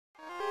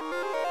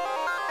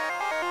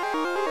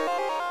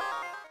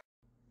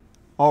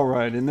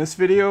Alright, in this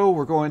video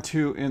we're going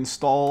to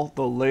install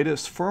the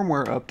latest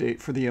firmware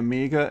update for the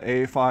Amiga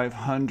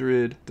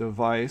A500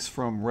 device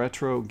from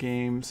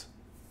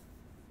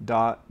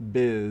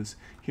Retrogamez.biz.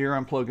 Here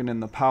I'm plugging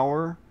in the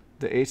power,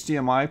 the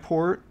HDMI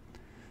port,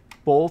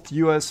 both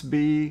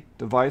USB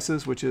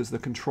devices, which is the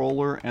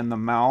controller and the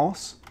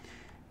mouse,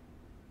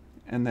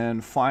 and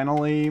then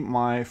finally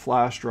my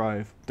flash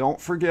drive. Don't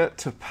forget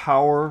to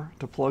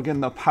plug in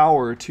the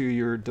power to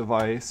your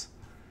device,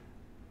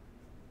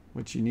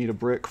 which you need a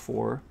brick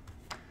for,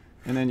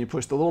 and then you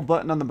push the little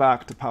button on the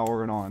back to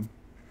power it on.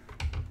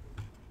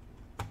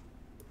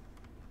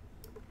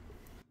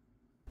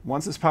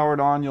 Once it's powered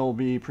on, you'll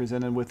be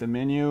presented with a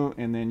menu,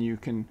 and then you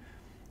can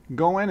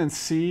go in and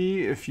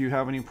see if you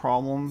have any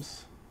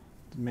problems,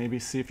 maybe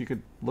see if you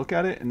could look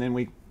at it, and then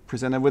we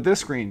presented with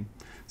this screen.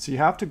 So you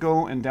have to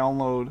go and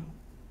download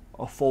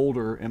a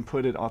folder and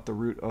put it at the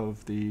root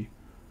of the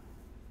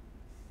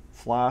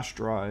flash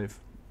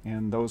drive,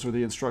 and those are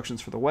the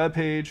instructions for the web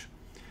page.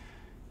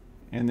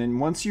 And then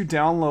once you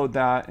download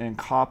that and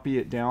copy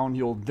it down,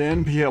 you'll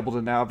then be able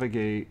to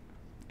navigate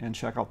and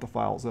check out the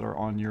files that are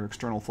on your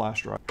external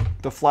flash drive.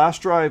 The flash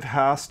drive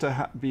has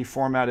to be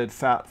formatted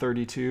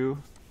FAT32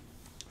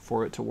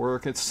 for it to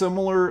work. It's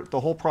similar,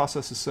 the whole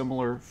process is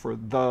similar for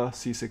the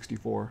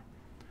C64.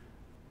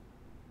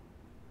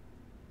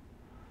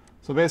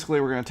 So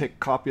basically we're going to take a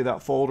copy of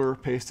that folder,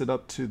 paste it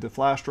up to the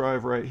flash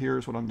drive right here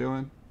is what I'm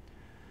doing,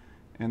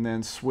 and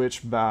then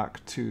switch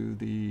back to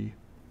the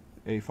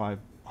A500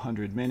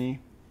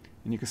 Mini,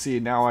 and you can see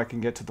now I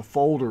can get to the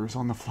folders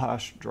on the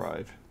flash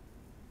drive,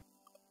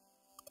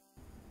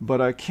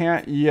 but I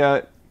can't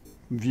yet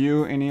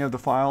view any of the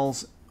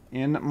files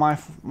in my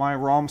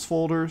ROMs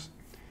folders,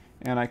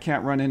 and I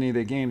can't run any of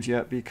the games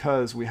yet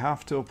because we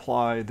have to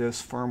apply this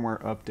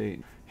firmware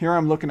update. Here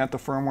I'm looking at the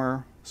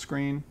firmware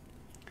screen,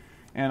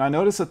 and I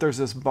notice that there's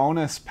this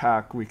bonus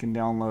pack we can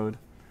download,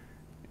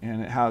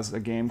 and it has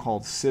a game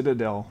called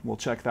Citadel. We'll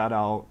check that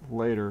out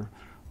later.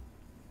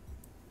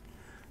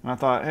 And I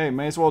thought, hey,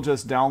 may as well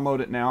just download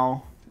it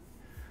now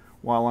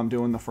while I'm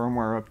doing the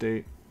firmware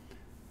update.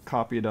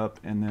 Copy it up,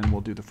 and then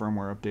we'll do the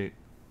firmware update.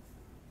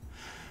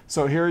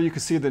 So here you can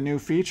see the new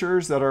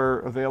features that are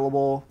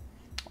available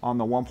on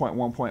the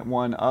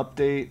 1.1.1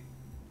 update,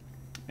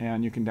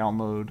 and you can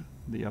download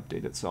the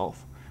update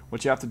itself.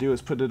 What you have to do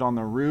is put it on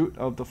the root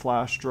of the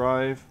flash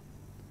drive,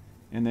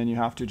 and then you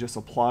have to just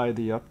apply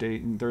the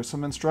update. And there's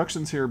some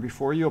instructions here.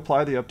 Before you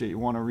apply the update, you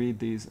want to read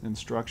these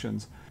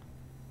instructions.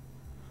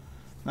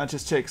 That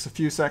just takes a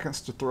few seconds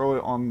to throw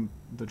it on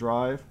the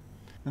drive.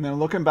 And then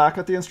looking back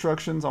at the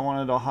instructions, I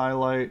wanted to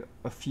highlight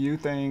a few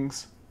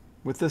things.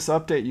 With this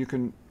update, you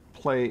can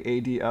play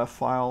ADF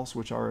files,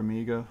 which are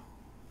Amiga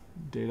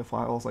data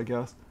files, I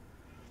guess.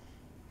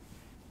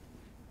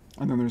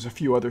 And then there's a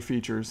few other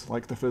features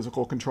like the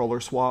physical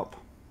controller swap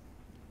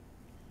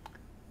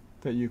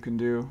that you can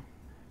do.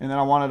 And then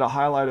I wanted to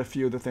highlight a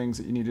few of the things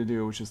that you need to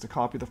do, which is to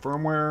copy the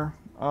firmware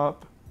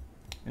up,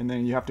 and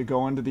then you have to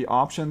go into the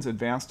options,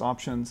 advanced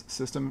options,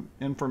 system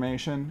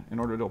information in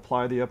order to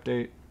apply the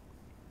update.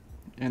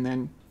 And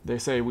then they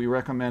say we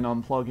recommend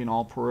unplugging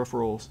all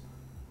peripherals,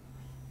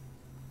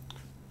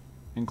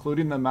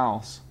 including the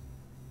mouse,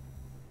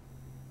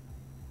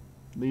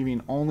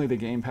 leaving only the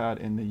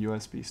gamepad and the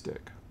USB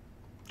stick.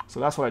 So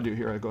that's what I do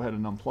here. I go ahead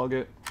and unplug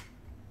it.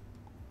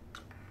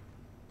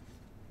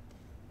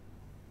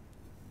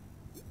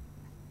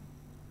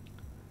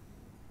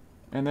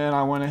 And then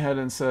I went ahead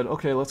and said,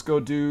 okay, let's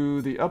go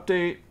do the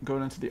update. Go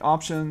into the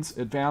options,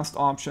 advanced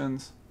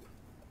options,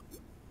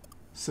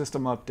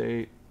 system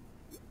update,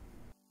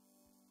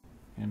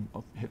 and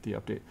I'll hit the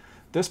update.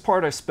 This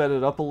part I sped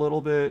it up a little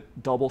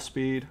bit, double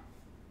speed.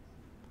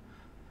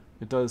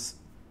 It does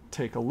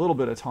take a little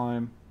bit of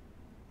time.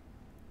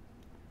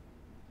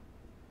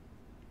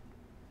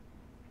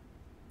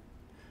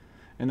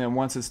 And then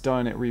once it's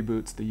done, it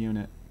reboots the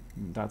unit.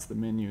 And that's the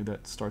menu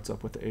that starts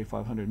up with the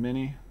A500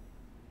 Mini.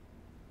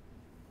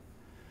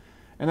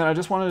 And then I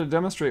just wanted to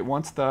demonstrate,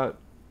 once that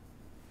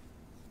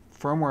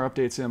firmware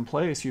update's in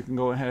place, you can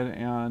go ahead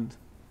and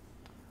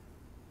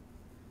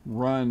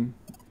run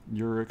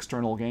your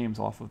external games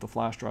off of the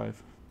flash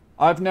drive.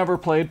 I've never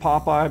played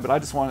Popeye, but I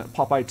just wanted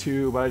Popeye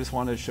 2, but I just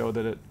wanted to show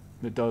that it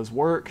does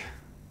work.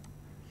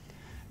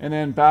 And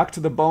then back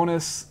to the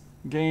bonus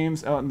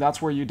games, and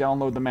that's where you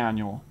download the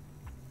manual.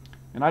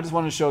 And I just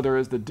wanted to show there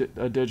is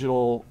a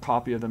digital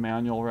copy of the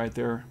manual right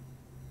there.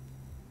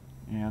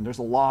 And there's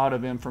a lot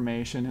of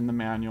information in the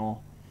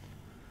manual.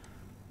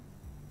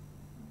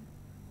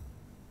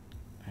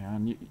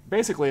 And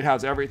basically it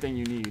has everything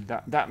you need.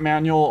 That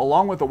manual,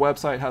 along with the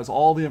website, has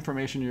all the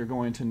information you're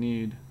going to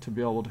need to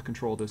be able to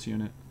control this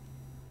unit.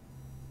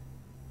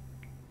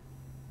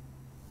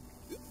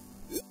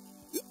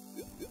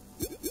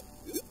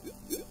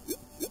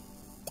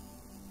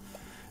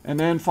 And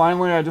then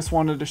finally, I just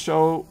wanted to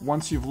show,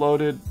 once you've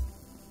loaded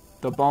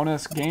the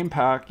bonus game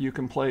pack, you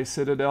can play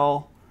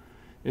Citadel.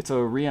 It's a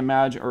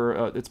reimagine,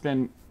 or it's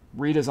been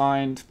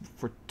redesigned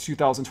for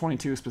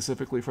 2022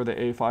 specifically for the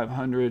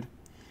A500.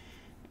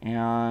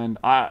 And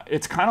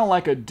it's kind of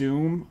like a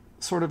Doom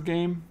sort of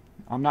game.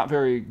 I'm not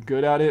very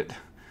good at it,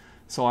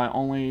 so I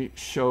only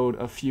showed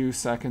a few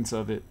seconds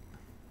of it.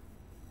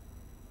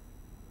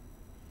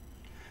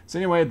 So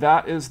anyway,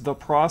 that is the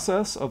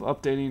process of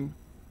updating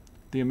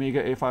the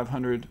Amiga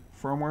A500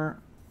 firmware.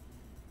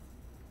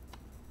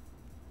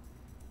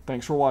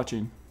 Thanks for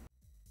watching.